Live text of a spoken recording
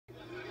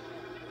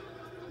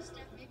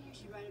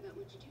write about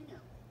what you do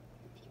know,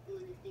 the people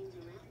and the things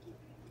around you.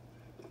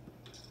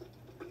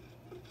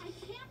 I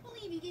can't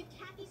believe you gave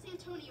Kathy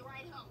Santoni a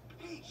ride home.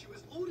 Hey, she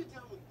was loaded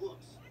down with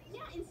books.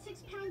 Yeah, and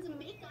 6 pounds of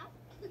makeup.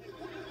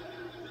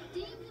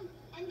 Ding,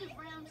 end of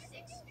round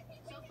 6.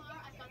 So far,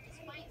 I've got this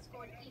fight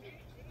scored even.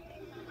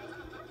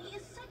 Kathy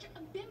is such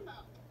a bimbo.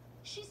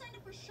 She signed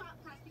up for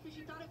shop class because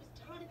she thought it was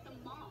taught at the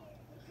mall.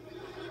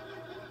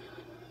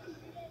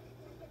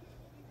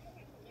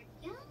 They're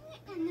young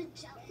and the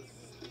jealous.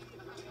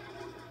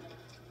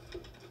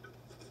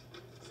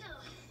 So,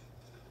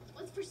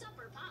 what's for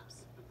supper,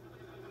 Pops?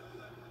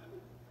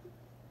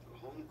 A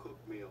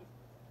home-cooked meal.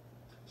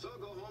 So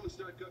go home and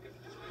start cooking.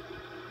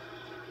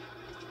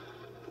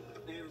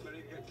 Hey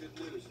everybody, I got good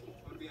news. I'm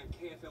going to be on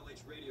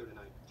KFLH radio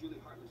tonight. Julie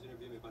Hartman's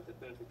interviewing me about the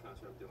benefit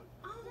concert I'm doing.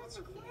 Oh, that's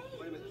great.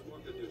 Wait a minute, there's more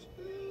good news.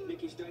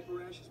 Nikki's diaper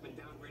rash has been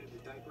downgraded to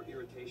diaper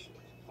irritation.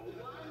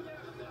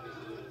 Wonderful.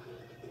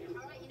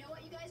 All right, you know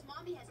what, you guys?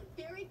 Mommy has a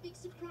very big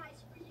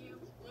surprise for you.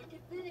 Look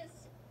at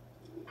this.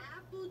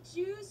 Apple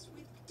juice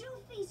with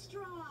doofy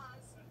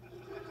straws.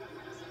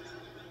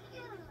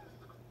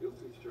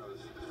 Doofy straws.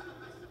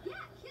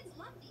 Yeah, kids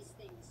love these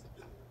things.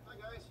 Hi,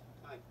 guys.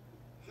 Hi.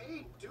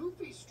 Hey,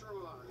 doofy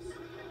straws.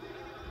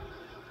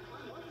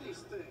 I love these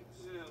things.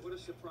 Yeah, what a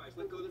surprise.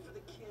 Let go there for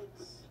the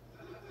kids.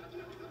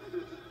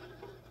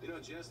 You know,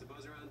 Jess, the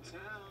buzz around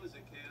town is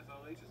that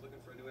KFLH is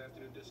looking for a new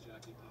afternoon disc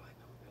jockey. Oh, I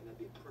know, man. That'd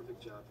be a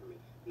perfect job for me.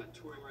 I'm not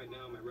touring right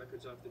now. My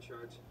record's off the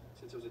charts.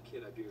 Since I was a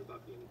kid, I dreamed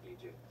about being a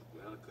DJ.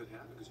 Well, it could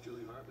happen because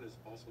Julie Hartman is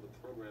also the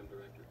program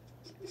director.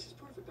 This is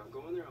perfect. I'll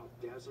go in there, I'll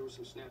dazzle her with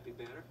some snappy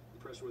banter,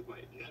 impress her with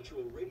my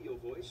natural radio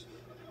voice.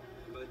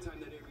 And by the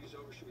time that interview's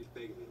over, she'll be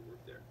begging me to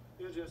work there.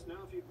 Yeah, Jess, now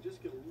if you could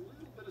just get a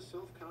little bit of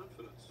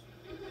self-confidence.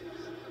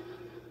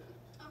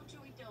 Oh,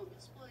 Joey, don't.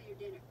 It'll spoil your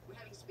dinner. We're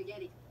having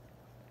spaghetti.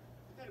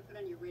 You better put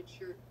on your red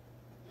shirt.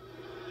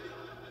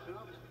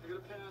 Well, I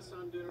gotta pass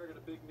on dinner. I got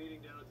a big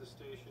meeting down at the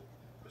station.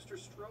 Mr.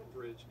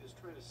 Strobridge is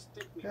trying to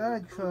stick me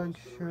That with a drug co-host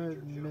for the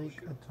should Ranger Joe make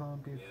show. a time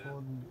Yeah,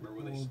 before remember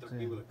when they the stuck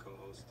me with a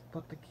co-host?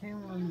 but the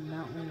camera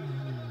not on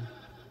him.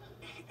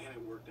 And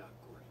it worked out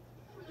great.